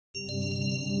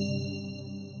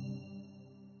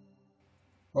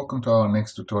Welcome to our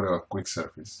next tutorial of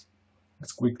QUICKSURFACE.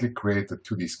 Let's quickly create a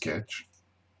 2D sketch,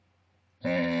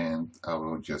 and I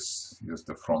will just use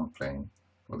the front plane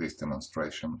for this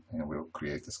demonstration, and we'll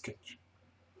create a sketch.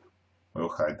 We'll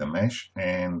hide the mesh,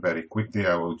 and very quickly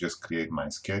I will just create my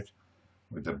sketch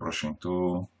with the brushing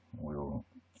tool. We'll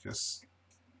just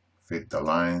fit the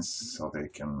lines so they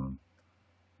can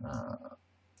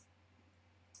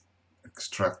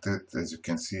extract it. As you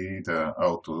can see, the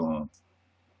auto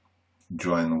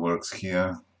join works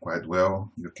here quite well.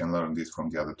 You can learn this from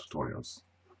the other tutorials.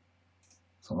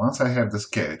 So once I have the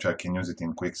sketch, I can use it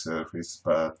in QUICKSURFACE,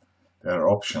 but there are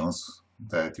options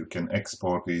that you can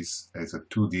export this as a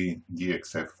 2D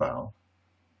DXF file.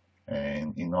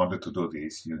 And in order to do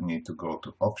this, you need to go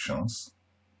to Options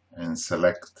and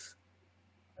select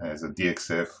as a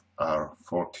DXF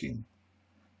R14.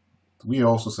 We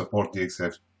also support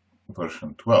DXF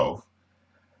version 12,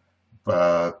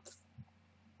 but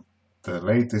the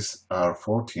latest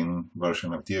R14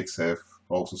 version of DXF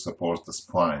also supports the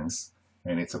splines,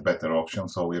 and it's a better option,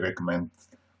 so we recommend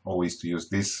always to use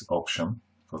this option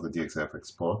for the DXF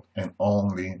export, and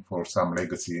only for some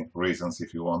legacy reasons,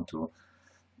 if you want to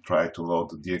try to load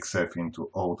the DXF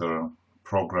into older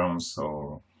programs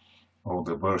or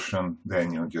older version,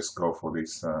 then you just go for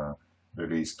this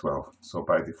release 12. So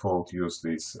by default, use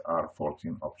these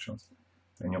R14 options.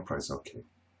 Then you press OK.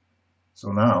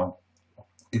 So now,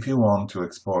 if you want to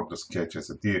export the sketch as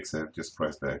a DXF, just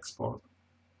press the export.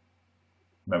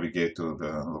 Navigate to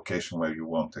the location where you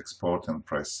want to export and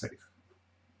press save.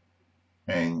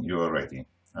 And you are ready.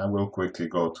 I will quickly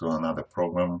go to another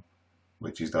program,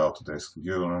 which is the Autodesk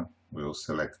Viewer. We'll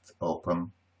select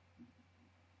Open.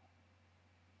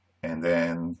 And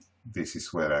then this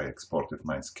is where I exported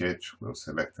my sketch. We'll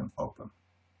select and Open.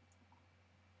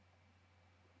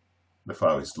 The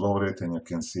file is loaded, and you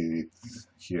can see it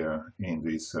here in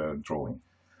this drawing.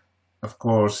 Of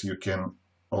course, you can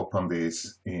open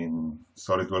this in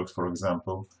Solidworks, for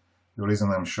example. The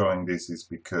reason I'm showing this is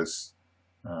because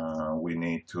we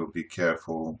need to be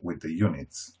careful with the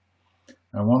units.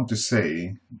 I want to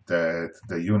say that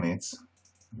the units,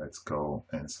 let's go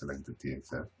and select the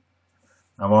DXF.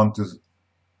 I want to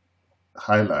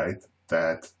highlight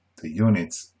that the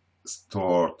units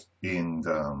stored in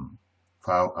the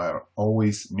file are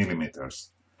always millimeters.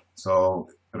 So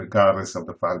regardless of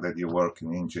the fact that you work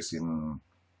in inches in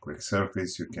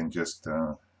QUICKSURFACE, you can just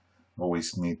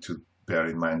always need to bear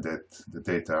in mind that the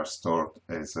data are stored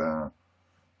as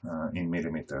in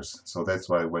millimeters. So that's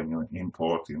why when you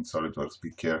import in SolidWorks,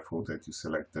 be careful that you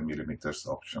select the millimeters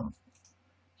option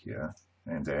here,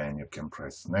 and then you can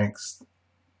press next,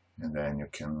 and then you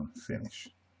can finish.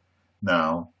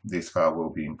 Now this file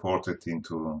will be imported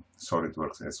into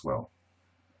SolidWorks as well.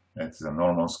 It's a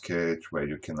normal sketch where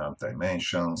you can add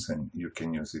dimensions, and you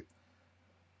can use it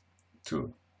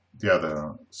too. The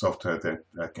other software that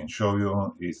I can show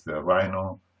you is the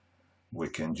Rhino. We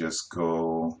can just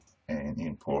go and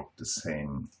import the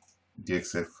same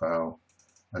DXF file.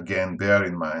 Again, bear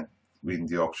in mind with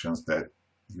the options that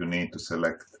you need to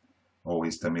select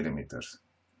always the millimeters.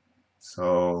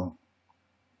 So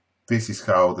this is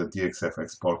how the DXF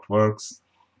export works.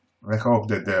 I hope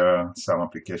that there are some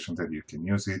applications that you can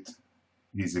use it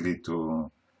easily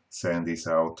to send this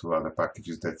out to other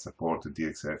packages that support the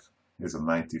DXF as a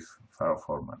native file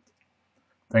format.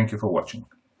 Thank you for watching.